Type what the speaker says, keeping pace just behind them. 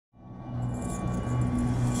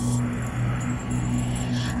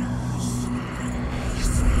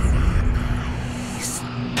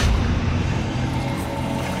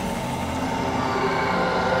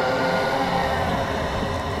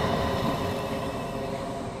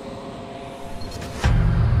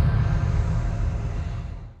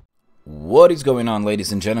What is going on,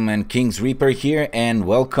 ladies and gentlemen? King's Reaper here, and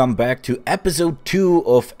welcome back to episode 2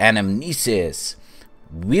 of Anamnesis.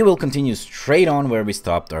 We will continue straight on where we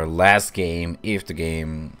stopped our last game, if the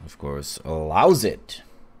game, of course, allows it.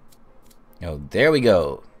 Oh, there we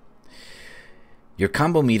go. Your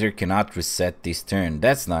combo meter cannot reset this turn.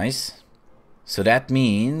 That's nice. So that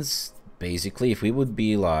means, basically, if we would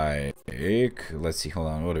be like... Let's see, hold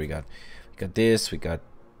on, what do we got? We got this, we got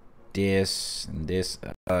this and this.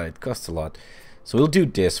 It costs a lot, so we'll do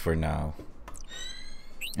this for now.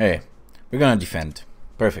 Hey, we're gonna defend.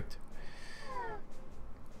 Perfect.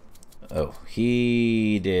 Oh,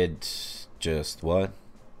 he did just what?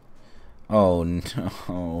 Oh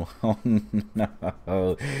no. Oh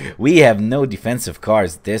no, we have no defensive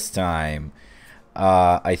cards this time.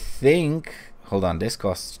 I think, hold on, this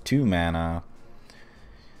costs 2 mana,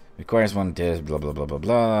 requires 1 this, blah blah blah blah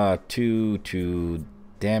blah, 2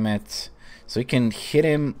 damn it. So we can hit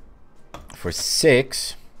him for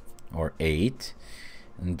 6 or 8,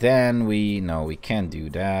 and then we can't do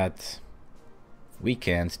that. We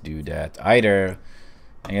can't do that either.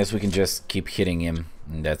 I guess we can just keep hitting him,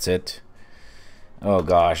 and that's it. Oh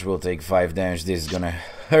gosh, we'll take 5 damage. This is gonna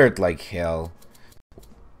hurt like hell.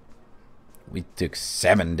 We took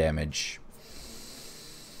 7 damage.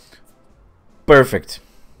 Perfect.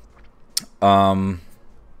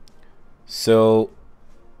 So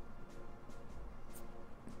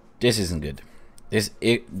this isn't good.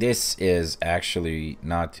 This is actually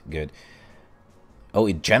not good. Oh,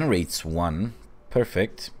 it generates 1.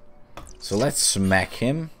 Perfect. So let's smack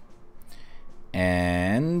him.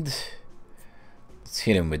 And let's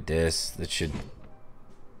hit him with this.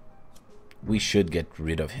 We should get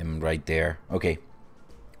rid of him right there. Okay.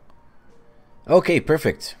 Okay,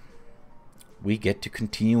 perfect. We get to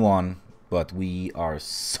continue on, but we are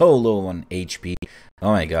so low on HP.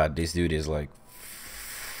 Oh my god, this dude is like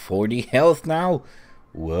 40 health now?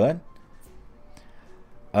 What?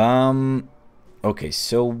 Okay,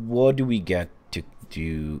 so what do we get to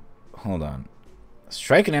do? Hold on.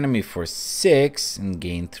 Strike an enemy for 6 and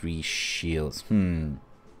gain 3 shields.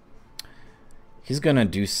 He's gonna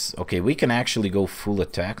do... Okay, we can actually go full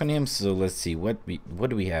attack on him, so let's see. What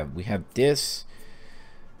do we have? We have this.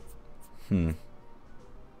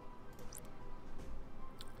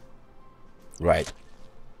 Right.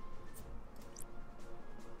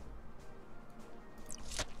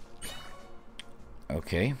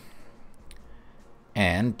 Okay.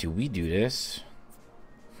 And do we do this?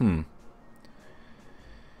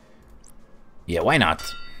 Yeah, why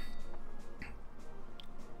not?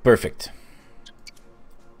 Perfect.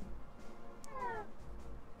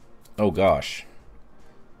 Oh gosh.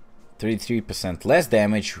 33% less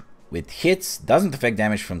damage with hits. Doesn't affect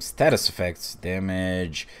damage from status effects.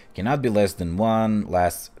 Damage cannot be less than 1.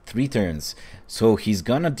 Lasts 3 turns. So he's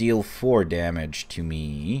gonna deal 4 damage to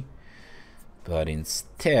me. But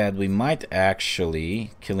instead, we might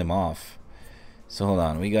actually kill him off. So hold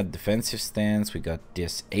on, we got defensive stance, we got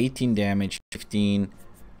this 18 damage, 15.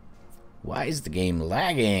 Why is the game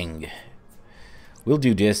lagging? We'll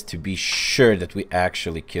do this to be sure that we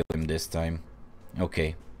actually kill him this time.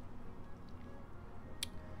 Okay.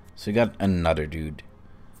 So we got another dude.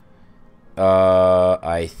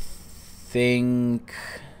 I think...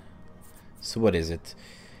 So what is it?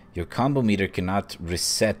 Your combo meter cannot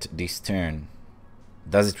reset this turn.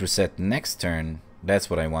 Does it reset next turn? That's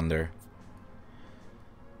what I wonder.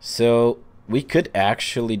 So we could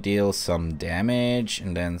actually deal some damage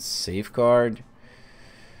and then safeguard.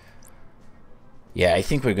 Yeah, I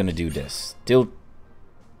think we're gonna do this. Deal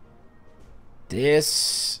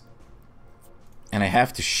this, and I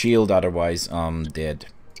have to shield, otherwise I'm dead.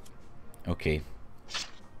 Okay.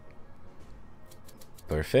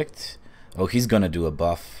 Perfect. Oh, he's gonna do a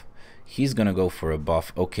buff. He's gonna go for a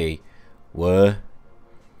buff. Okay. What?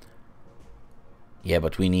 Yeah,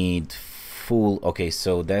 but we need full... Okay,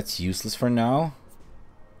 so that's useless for now.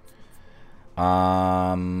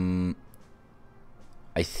 I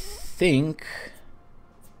think...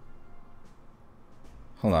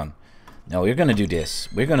 Hold on. No, we're gonna do this.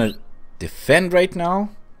 We're gonna defend right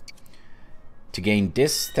now to gain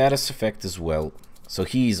this status effect as well. So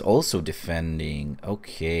he's also defending.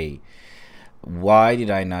 Okay. Why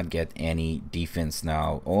did I not get any defense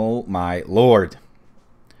now? Oh my lord.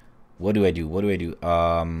 What do I do? What do I do?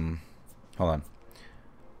 Hold on.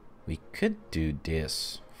 We could do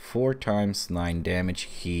this. 4 times 9 damage.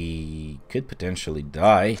 He could potentially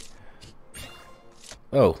die.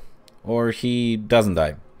 Oh. Or he doesn't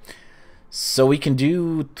die. So we can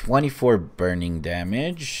do 24 burning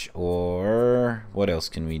damage. Or what else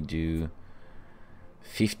can we do?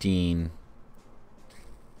 15.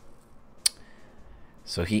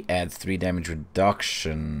 So he adds 3 damage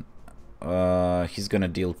reduction. He's gonna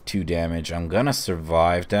deal 2 damage. I'm gonna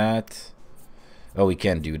survive that. Oh, we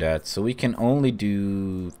can't do that. So we can only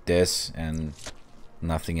do this and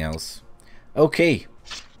nothing else. Okay.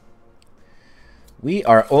 We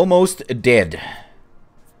are almost dead.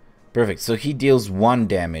 Perfect. So he deals 1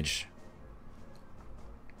 damage.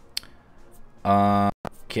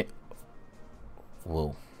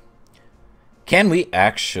 Whoa. Can we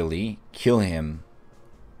actually kill him?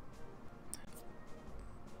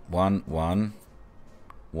 1, 1,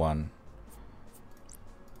 1.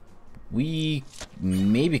 We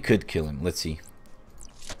maybe could kill him. Let's see.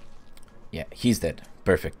 Yeah, he's dead.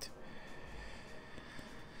 Perfect.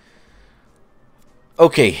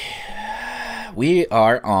 Okay. We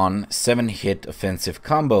are on 7-hit offensive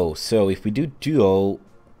combo. So if we do duo,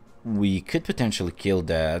 we could potentially kill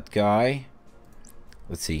that guy.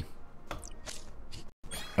 Let's see.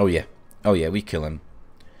 Oh yeah. Oh yeah, we kill him.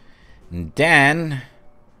 And then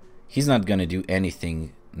he's not gonna do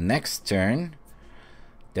anything next turn.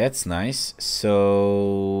 That's nice.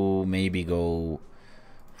 So maybe go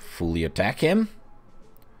fully attack him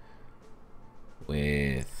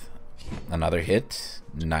with another hit.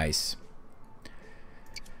 Nice.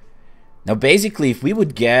 Now basically if we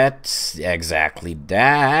would get exactly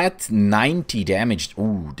that 90 damage.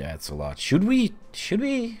 Ooh, that's a lot. Should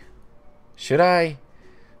I?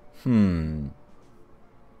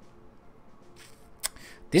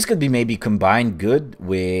 This could be maybe combined good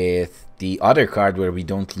with the other card where we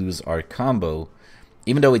don't lose our combo.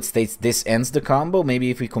 Even though it states this ends the combo,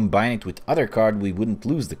 maybe if we combine it with other card, we wouldn't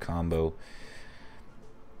lose the combo.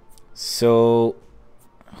 So,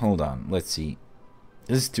 hold on, let's see.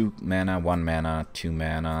 This is 2 mana, 1 mana, 2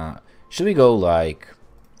 mana. Should we go like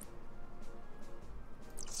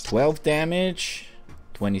 12 damage?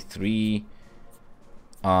 23.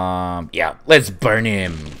 Yeah, let's burn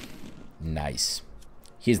him. Nice.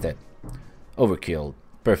 He's dead. Overkill.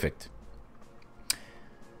 Perfect.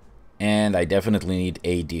 And I definitely need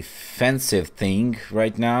a defensive thing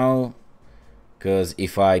right now. Because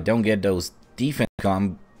if I don't get those defense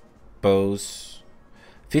combos...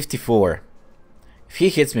 54. If he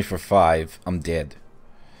hits me for 5, I'm dead.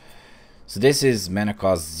 So this is mana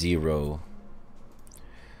cost 0.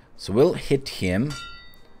 So we'll hit him.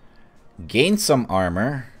 Gain some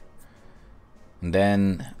armor. And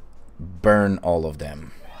then burn all of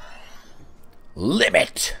them.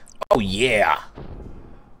 Limit! Oh yeah!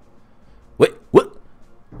 Wait, what?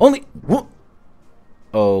 Only... What?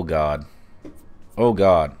 Oh god. Oh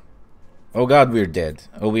god. Oh god, we're dead.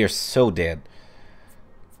 Oh, we are so dead.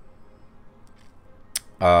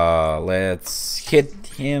 Let's hit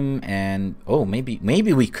him and... Oh, maybe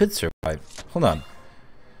we could survive. Hold on.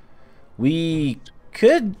 We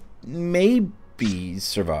could maybe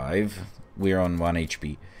survive. We're on 1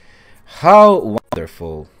 HP. How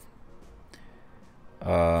wonderful.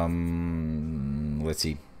 Let's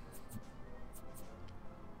see.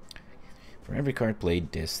 For every card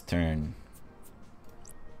played this turn.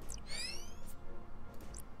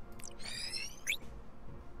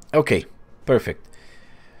 Okay, perfect.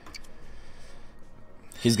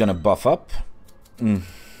 He's gonna buff up.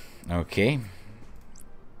 Okay.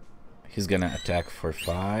 He's gonna attack for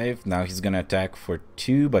 5. Now he's gonna attack for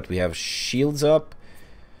 2, but we have shields up.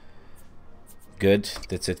 Good.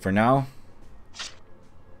 That's it for now.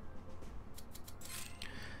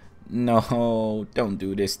 No, don't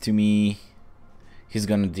do this to me. He's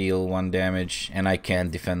gonna deal 1 damage, and I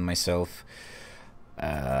can't defend myself.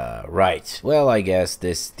 Right. Well, I guess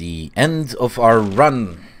this is the end of our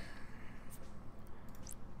run.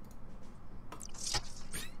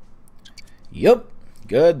 Yup.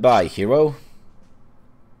 Goodbye, hero.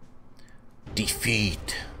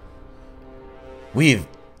 Defeat. We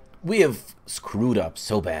have screwed up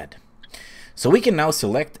so bad. So we can now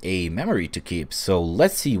select a memory to keep. So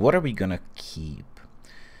let's see, what are we gonna keep?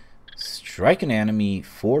 Strike an enemy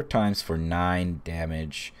 4 times for 9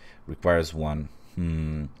 damage. Requires 1.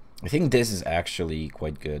 I think this is actually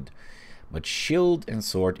quite good. But shield and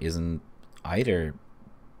sword isn't either.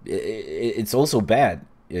 It's also bad.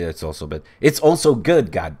 Yeah, it's also bad. It's also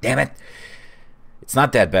good, god damn it. It's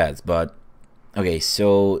not that bad, but okay,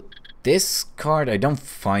 so this card, I don't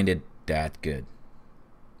find it that good.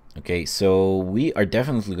 Okay, so we are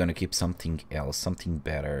definitely gonna keep something else, something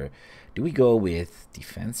better. Do we go with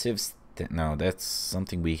defensive? No, that's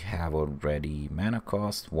something we have already. Mana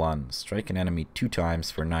cost 1. Strike an enemy 2 times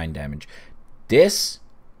for 9 damage. This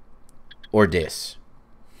or this?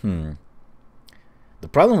 The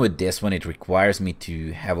problem with this one, it requires me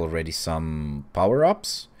to have already some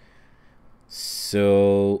power-ups.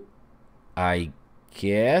 So I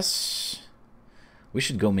guess We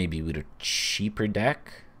should go maybe with a cheaper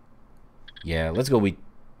deck. Yeah, let's go with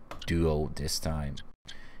duo this time.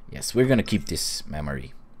 Yes, we're gonna keep this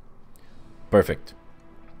memory. Perfect.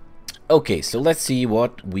 Okay, so let's see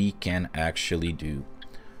what we can actually do.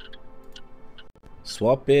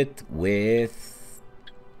 Swap it with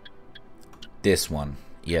this one.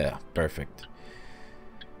 Yeah, perfect.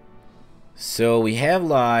 So we have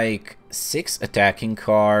like 6 attacking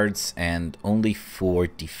cards and only 4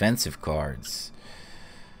 defensive cards.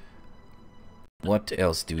 What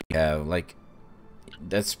else do we have? Like,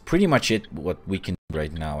 that's pretty much it what we can do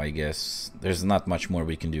right now, I guess. There's not much more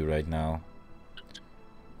we can do right now.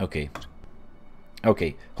 Okay.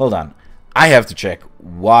 Okay, hold on. I have to check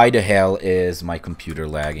why the hell is my computer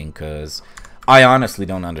lagging, because I honestly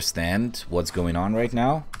don't understand what's going on right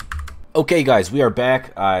now. Okay guys, we are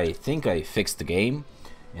back. I think I fixed the game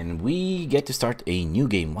and we get to start a new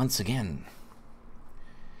game once again.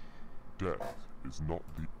 Death is not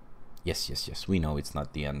the... Yes, we know it's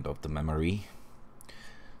not the end of the memory.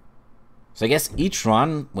 So I guess each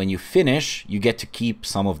run, when you finish, you get to keep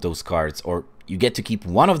some of those cards, or you get to keep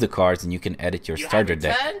one of the cards and you can edit your starter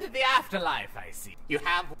deck. You have returned to the afterlife, I see. You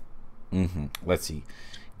have... Let's see.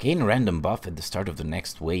 Gain random buff at the start of the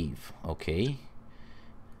next wave. Okay.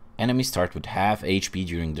 Enemies start with half HP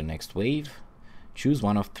during the next wave. Choose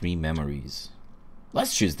one of 3 memories.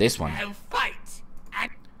 Let's choose this one. I'll fight.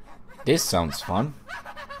 This sounds fun.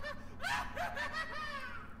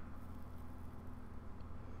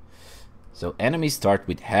 So enemies start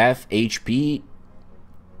with half HP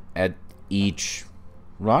at each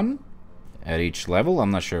run, at each level. I'm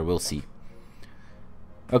not sure, we'll see.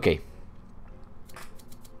 Okay.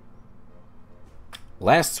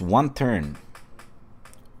 Lasts 1 turn.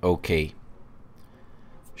 Okay.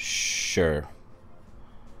 Sure.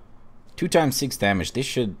 2 times 6 damage. This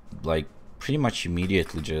should, like, pretty much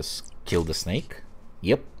immediately just kill the snake.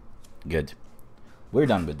 Yep. Good. We're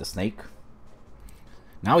done with the snake.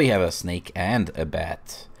 Now we have a snake and a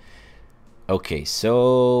bat. Okay,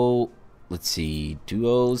 so let's see.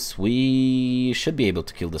 Duos. We should be able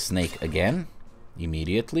to kill the snake again.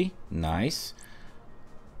 Immediately. Nice.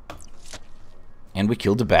 And we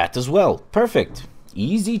killed the bat as well. Perfect.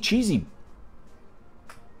 Easy cheesy.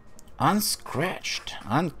 Unscratched.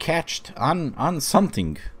 Uncatched. On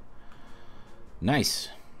something. Nice.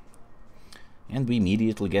 And we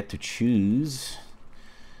immediately get to choose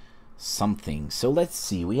something. So let's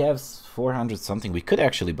see. We have 400 something. We could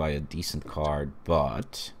actually buy a decent card,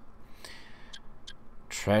 but...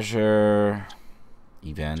 Treasure...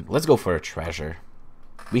 Event. Let's go for a treasure.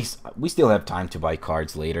 We still have time to buy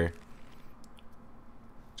cards later.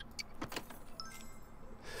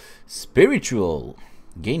 Spiritual.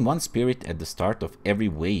 Gain 1 spirit at the start of every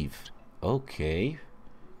wave. Okay.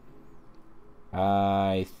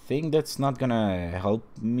 I think that's not gonna help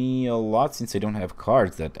me a lot since I don't have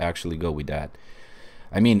cards that actually go with that.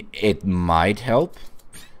 I mean, it might help.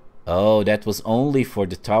 Oh, that was only for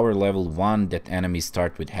the tower level 1 that enemies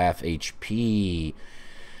start with half HP.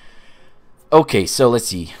 Okay, so let's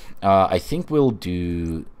see. I think we'll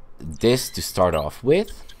do this to start off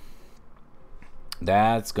with.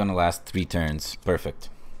 That's gonna last 3 turns. Perfect.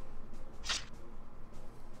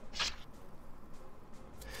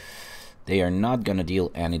 They are not gonna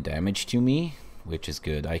deal any damage to me, which is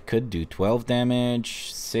good. I could do 12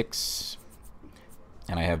 damage, 6,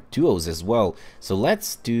 and I have 2 O's as well. So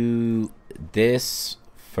let's do this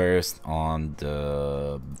first on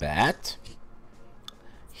the bat.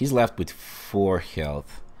 He's left with 4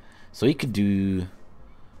 health, so he could do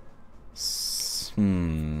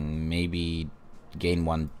maybe gain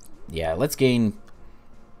 1. Yeah, let's gain.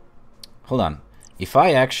 Hold on. If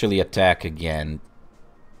I actually attack again,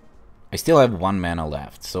 I still have 1 mana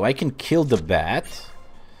left, so I can kill the bat.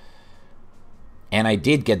 And I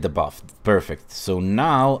did get the buff. Perfect. So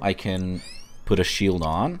now I can put a shield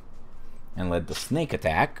on and let the snake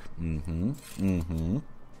attack.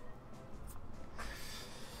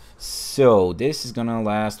 So this is gonna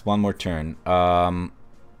last 1 more turn.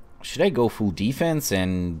 Should I go full defense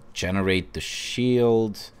and generate the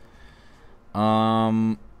shield?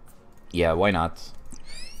 Yeah, why not?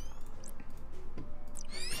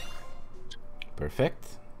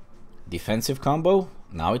 Perfect. Defensive combo.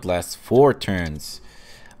 Now it lasts 4 turns.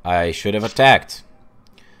 I should have attacked.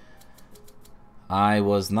 I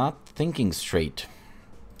was not thinking straight.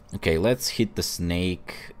 Okay, let's hit the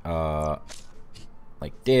snake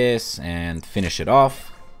like this and finish it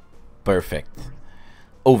off. Perfect.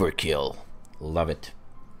 Overkill. Love it.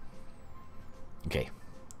 Okay.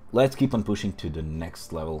 Let's keep on pushing to the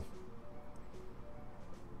next level.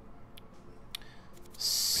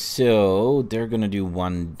 So they're gonna do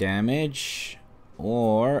 1 damage.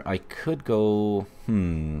 Or I could go...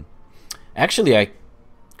 Actually, I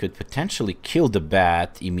could potentially kill the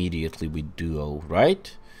bat immediately with Duo,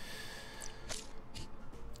 right?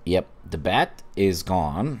 Yep, the bat is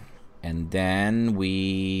gone. And then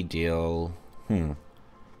we deal...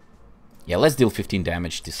 Yeah, let's deal 15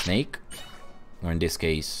 damage to Snake. Or in this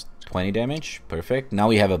case, 20 damage. Perfect. Now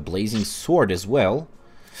we have a Blazing Sword as well.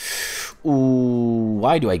 Ooh,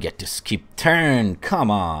 why do I get to skip turn? Come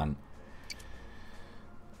on.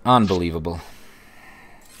 Unbelievable.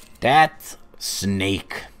 That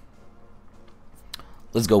Snake.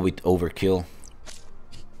 Let's go with Overkill.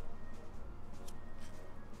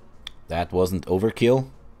 That wasn't Overkill.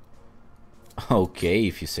 Okay,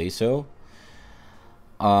 if you say so.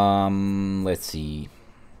 Let's see.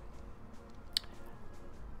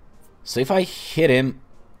 So if I hit him,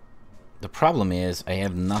 the problem is I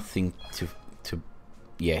have nothing to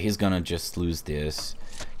yeah, he's gonna just lose this.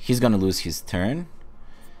 He's gonna lose his turn.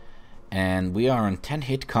 And we are on 10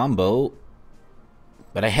 hit combo.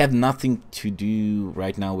 But I have nothing to do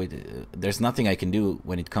right now with there's nothing I can do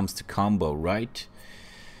when it comes to combo, right?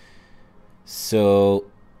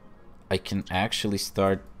 So I can actually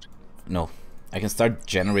start... No, I can start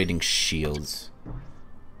generating shields.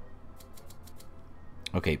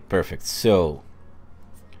 Okay, perfect. So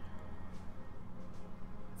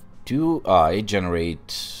do I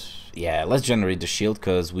generate... Yeah, let's generate the shield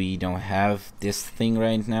because we don't have this thing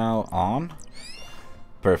right now on.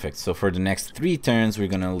 Perfect. So for the next 3 turns, we're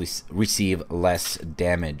gonna receive less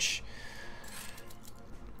damage.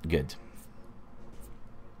 Good.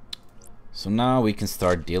 So now we can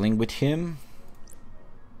start dealing with him.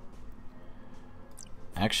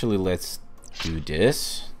 Actually, let's do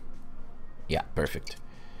this. Yeah, perfect.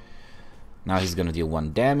 Now he's gonna deal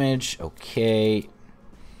 1 damage. Okay.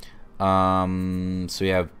 So we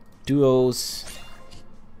have duos.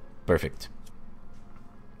 Perfect.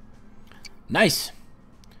 Nice.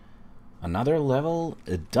 Another level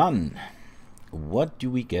done. What do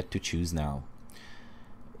we get to choose now?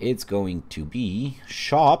 It's going to be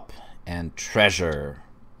shop and treasure.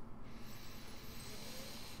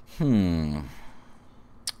 Do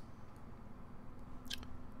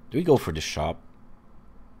we go for the shop?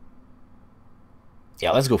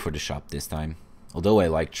 Yeah, let's go for the shop this time. Although I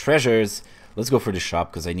like treasures, let's go for the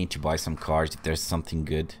shop because I need to buy some cards if there's something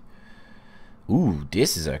good. Ooh,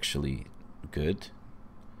 this is actually good.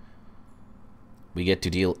 We get to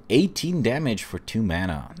deal 18 damage for 2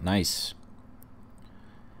 mana. Nice.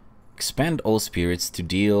 Expand all spirits to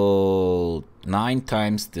deal 9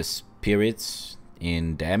 times the spirits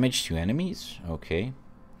in damage to enemies. Okay.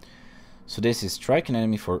 So this is strike an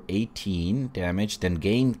enemy for 18 damage, then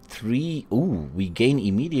gain 3. Ooh, we gain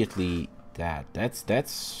immediately that. That's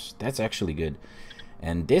actually good.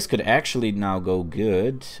 And this could actually now go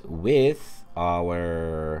good with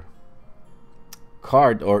our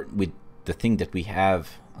card, or with the thing that we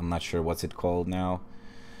have. I'm not sure what's it called now.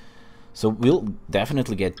 So we'll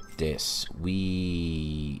definitely get this.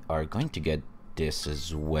 We are going to get this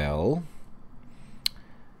as well.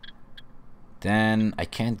 Then I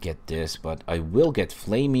can't get this, but I will get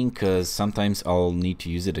flaming because sometimes I'll need to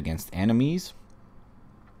use it against enemies.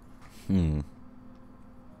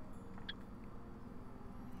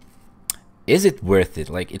 Is it worth it?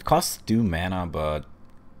 Like, it costs 2 mana, but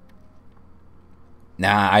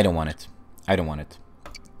nah, I don't want it. I don't want it.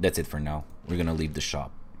 That's it for now. We're gonna leave the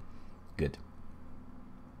shop. Good.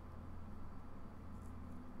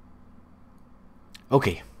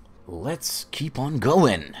 Okay, let's keep on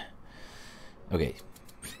going. Okay.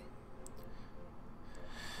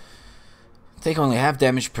 Take only half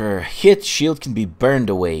damage per hit. Shield can be burned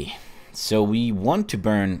away. So we want to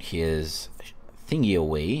burn his thingy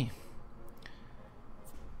away.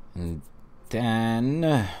 And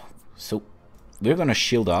then... so we're gonna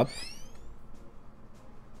shield up.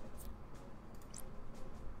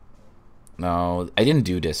 No, I didn't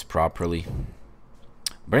do this properly.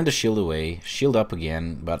 Burn the shield away. Shield up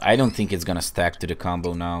again. But I don't think it's gonna stack to the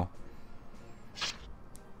combo now.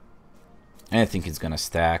 I think it's gonna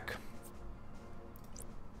stack.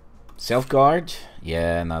 Self-guard?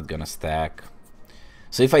 Yeah, not gonna stack.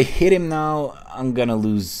 So if I hit him now, I'm gonna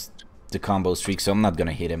lose the combo streak, so I'm not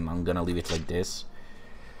gonna hit him. I'm gonna leave it like this.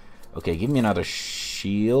 Okay, give me another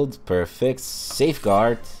shield. Perfect.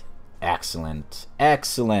 Safeguard. Excellent.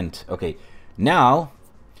 Excellent. Okay, now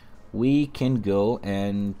we can go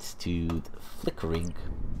and to flickering.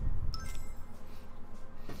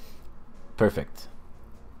 Perfect.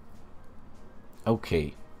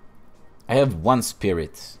 Okay. I have 1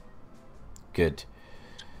 spirit. Good.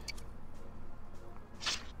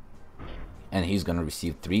 And he's gonna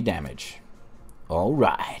receive 3 damage.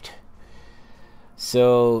 Alright.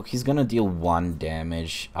 So he's gonna deal 1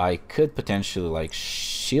 damage. I could potentially like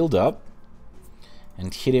shield up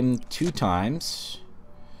and hit him 2 times.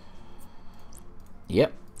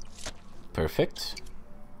 Yep. Perfect.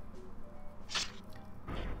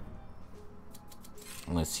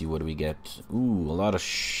 Let's see what we get. Ooh, a lot of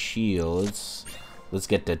shields. Let's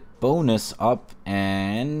get that bonus up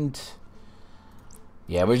and...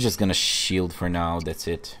 yeah, we're just gonna shield for now. That's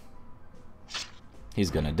it. He's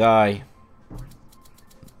gonna die.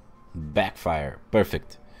 Backfire.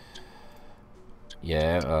 Perfect.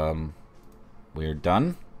 Yeah, we're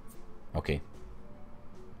done. Okay.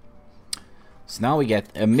 So now we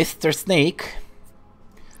get a Mr. Snake.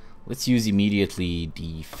 Let's use immediately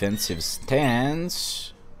defensive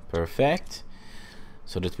stance. Perfect.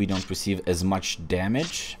 So that we don't receive as much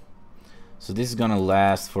damage. So this is gonna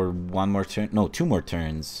last for 1 more turn. No, 2 more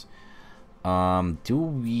turns. Do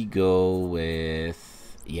we go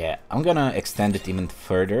with... yeah, I'm gonna extend it even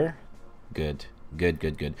further. Good. Good,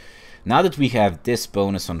 good, good. Now that we have this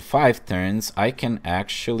bonus on 5 turns, I can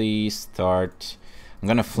actually start... I'm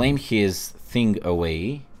gonna flame his thing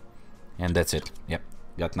away. And that's it. Yep.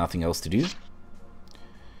 Got nothing else to do.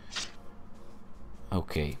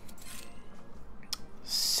 Okay.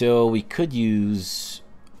 So we could use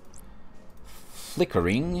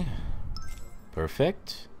flickering.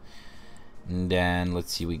 Perfect. And then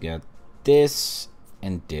let's see, we got this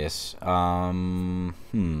and this.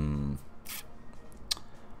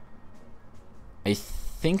 I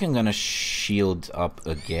think I'm gonna shield up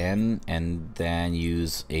again and then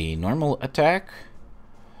use a normal attack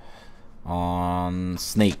on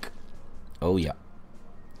Snake. Oh yeah.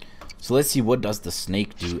 So let's see, what does the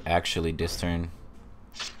Snake do actually this turn?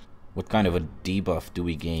 What kind of a debuff do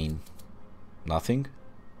we gain? Nothing?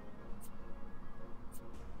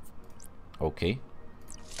 Okay.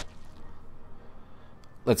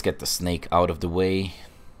 Let's get the Snake out of the way.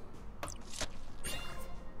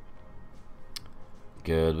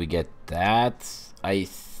 Good, we get that. I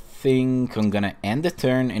think I'm gonna end the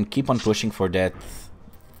turn and keep on pushing for that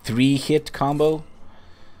 3-hit combo.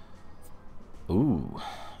 Ooh.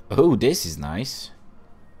 Oh, this is nice.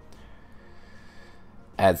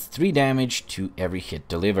 Adds 3 damage to every hit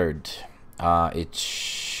delivered. It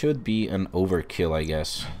should be an overkill, I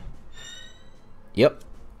guess. Yep.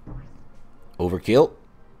 Overkill.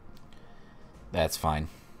 That's fine.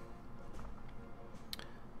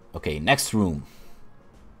 Okay, next room.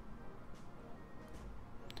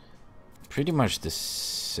 Pretty much the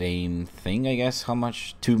same thing, I guess. How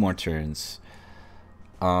much? 2 more turns.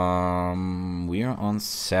 We are on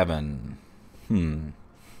 7.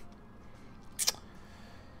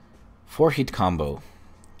 4-hit combo.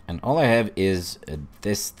 And all I have is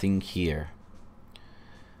this thing here.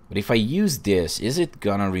 But if I use this, is it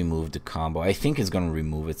gonna remove the combo? I think it's gonna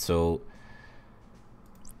remove it, so...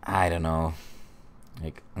 I don't know.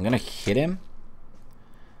 Like, I'm gonna hit him.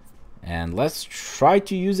 And let's try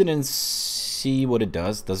to use it and see what it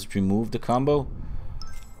does. Does it remove the combo?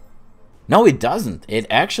 No, it doesn't. It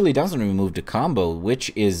actually doesn't remove the combo,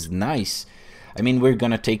 which is nice. I mean, we're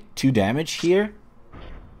gonna take 2 damage here.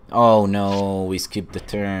 Oh no, we skipped the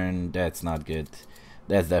turn. That's not good.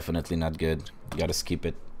 That's definitely not good. You gotta skip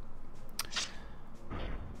it.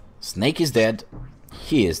 Snake is dead.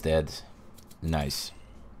 He is dead. Nice.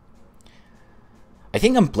 I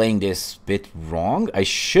think I'm playing this a bit wrong. I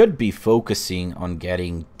should be focusing on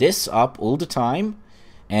getting this up all the time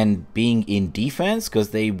and being in defense,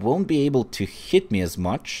 because they won't be able to hit me as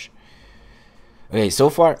much. Okay, so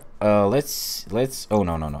far, let's oh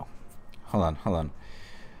no. Hold on.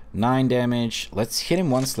 9 damage. Let's hit him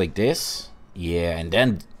once like this. Yeah, and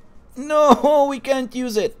then no, we can't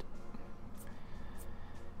use it.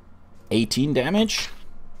 18 damage.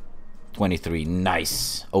 23.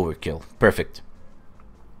 Nice. Overkill. Perfect.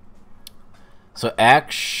 So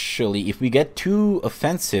actually, if we get 2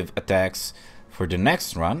 offensive attacks for the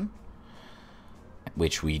next run,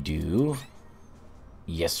 which we do,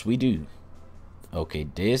 yes we do. Okay,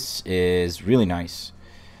 this is really nice.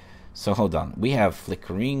 So hold on, we have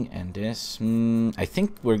flickering and this. I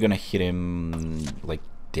think we're gonna hit him like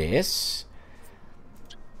this.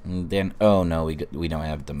 And then, oh no, we don't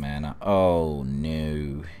have the mana. Oh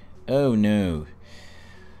no. Oh no.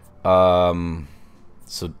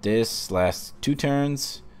 So this lasts 2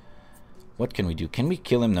 turns. What can we do? Can we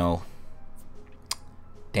kill him? No.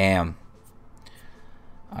 Damn.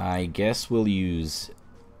 I guess we'll use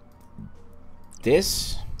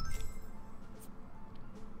this.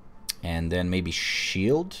 And then maybe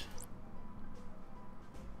shield.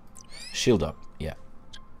 Shield up, yeah.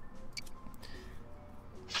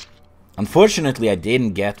 Unfortunately, I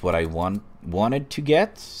didn't get what I wanted to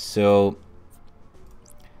get, so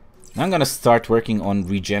Now I'm gonna start working on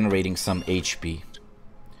regenerating some HP.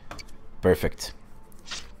 Perfect.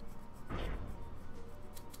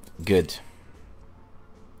 Good.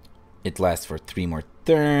 It lasts for 3 more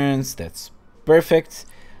turns. That's perfect.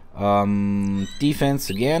 Defense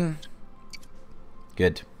again.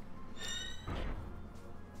 Good.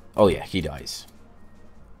 Oh yeah, he dies.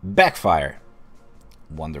 Backfire.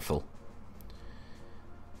 Wonderful.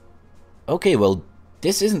 Okay, well,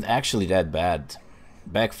 this isn't actually that bad.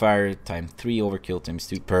 Backfire times 3, overkill times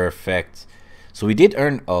 2. Perfect. So we did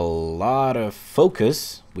earn a lot of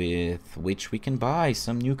focus, with which we can buy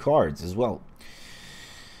some new cards as well.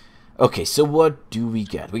 Okay, so what do we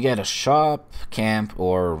get? We get a shop, camp,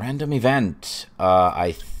 or random event.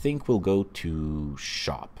 I think we'll go to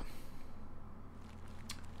shop.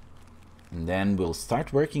 And then we'll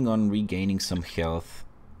start working on regaining some health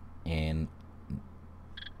and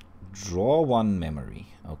draw 1 memory.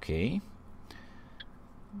 Okay.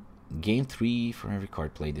 Gain 3 for every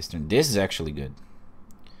card played this turn. This is actually good.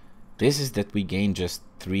 This is that we gain just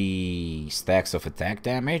 3 stacks of attack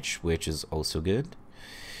damage, which is also good.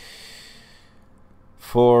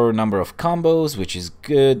 For number of combos, which is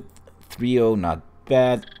good. 3-0, not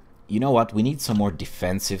bad. You know what? We need some more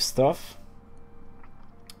defensive stuff.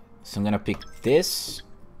 So I'm gonna pick this.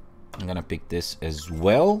 I'm gonna pick this as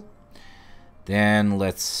well. Then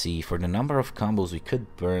let's see. For the number of combos, we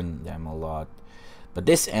could burn them a lot. But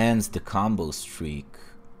this ends the combo streak.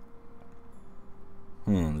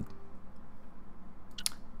 I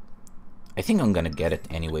think I'm gonna get it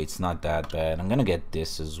anyway. It's not that bad. I'm gonna get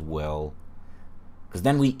this as well. Because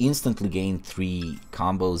then we instantly gain 3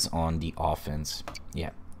 combos on the offense.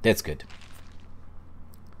 Yeah, that's good.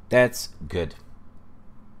 That's good.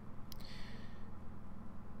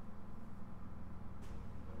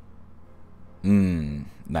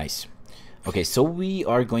 Nice. Okay, so we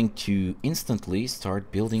are going to instantly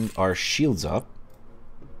start building our shields up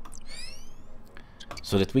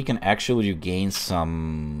so that we can actually regain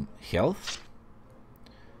some health.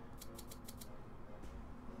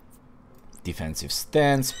 Defensive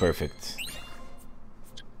stance, perfect.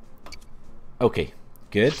 Okay,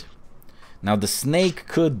 good. Now the snake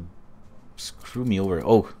could screw me over.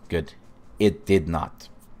 Oh, good. It did not.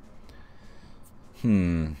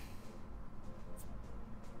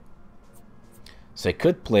 So I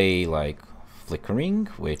could play like flickering,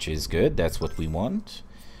 which is good. That's what we want.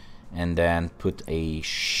 And then put a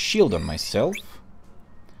shield on myself.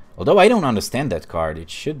 Although I don't understand that card.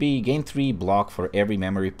 It should be gain 3 block for every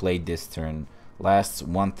memory played this turn. Lasts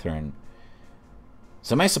 1 turn.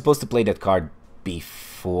 So am I supposed to play that card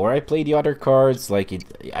before I play the other cards? Like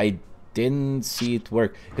I didn't see it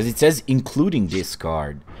work. Because it says including this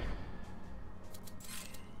card.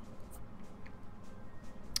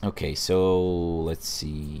 Okay, so let's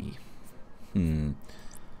see.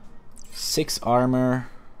 6 armor.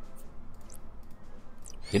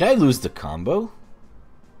 Did I lose the combo?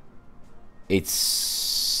 It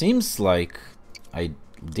seems like I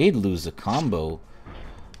did lose a combo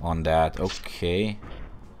on that. Okay.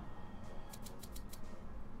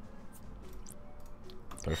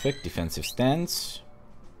 Perfect. Defensive stance.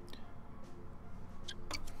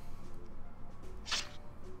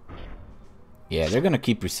 Yeah, they're gonna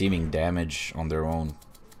keep receiving damage on their own.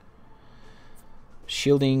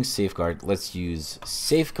 Shielding, safeguard. Let's use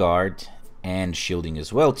safeguard and shielding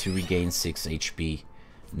as well to regain 6 HP.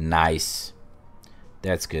 Nice.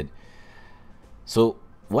 That's good. So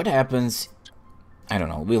what happens? I don't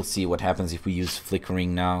know. We'll see what happens if we use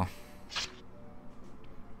flickering now.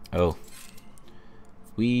 Oh.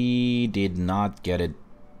 We did not get it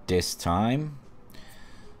this time.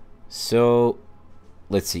 So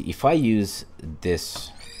let's see. If I use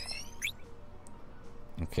this.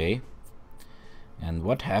 Okay. And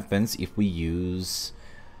what happens if we use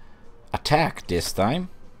attack this time?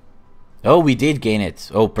 Oh, we did gain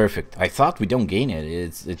it. Oh, perfect. I thought we don't gain it.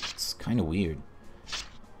 It's kind of weird.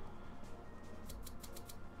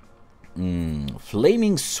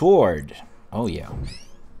 Flaming sword. Oh, yeah.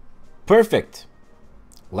 Perfect.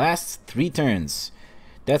 Last 3 turns.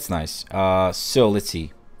 That's nice. So, let's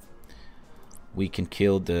see. We can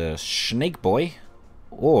kill the snake boy.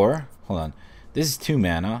 Or, hold on. This is 2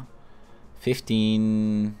 mana.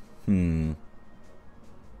 15.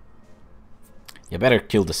 You better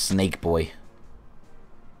kill the snake boy.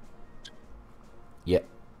 Yeah.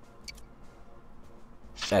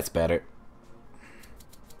 That's better.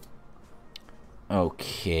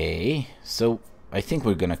 Okay. So, I think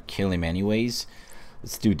we're gonna kill him anyways.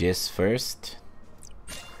 Let's do this first.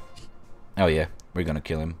 Oh yeah, we're gonna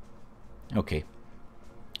kill him. Okay.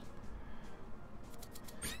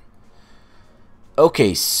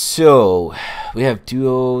 Okay, so we have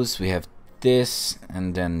duos, we have this,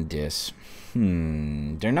 and then this.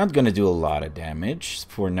 They're not gonna do a lot of damage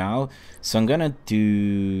for now, so I'm gonna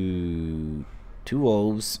do 2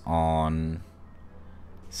 O's on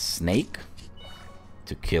Snake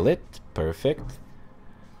to kill it. Perfect.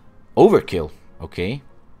 Overkill. Okay.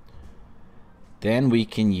 Then we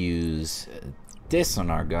can use this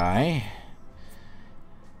on our guy.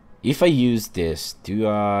 If I use this, do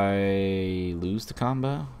I lose the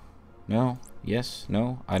combo? No? Yes?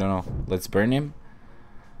 No? I don't know. Let's burn him.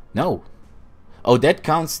 No. Oh, that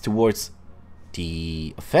counts towards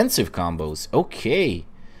the offensive combos. Okay.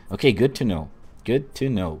 Okay, good to know. Good to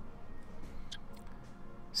know.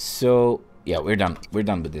 So, yeah, we're done. We're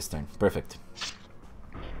done with this turn. Perfect.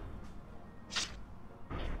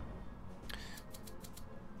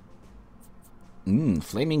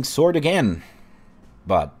 Flaming sword again.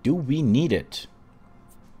 But do we need it?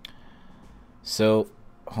 So,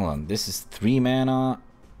 hold on. This is 3 mana.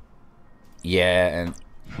 Yeah, and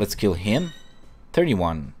let's kill him.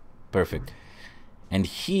 31. Perfect. And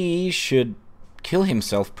he should kill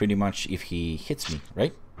himself pretty much if he hits me,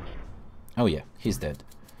 right? Oh yeah, he's dead.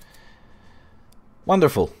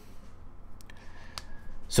 Wonderful.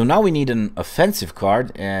 So now we need an offensive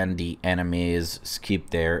card, and the enemies skip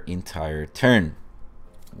their entire turn,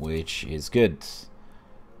 which is good.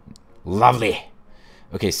 Lovely.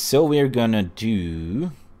 Okay, so we're gonna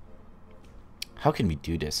do... How can we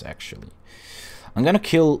do this, actually? I'm gonna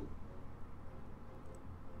kill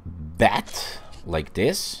Bat, like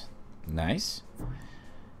this. Nice.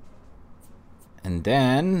 And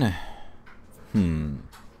then...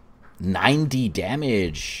 90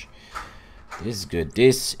 damage. This is good.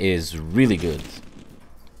 This is really good.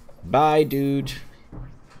 Bye, dude.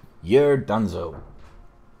 You're donezo.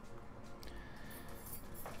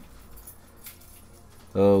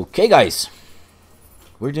 Okay, guys.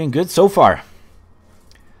 We're doing good so far.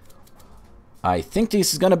 I think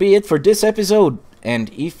this is gonna be it for this episode. And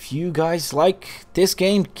if you guys like this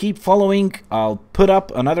game, keep following. I'll put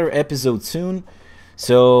up another episode soon.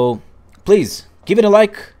 So, please, give it a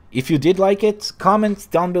like. If you did like it, comment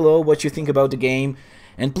down below what you think about the game.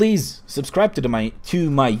 And please, subscribe to my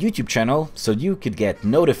YouTube channel so you could get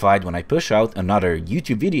notified when I push out another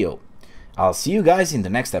YouTube video. I'll see you guys in the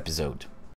next episode.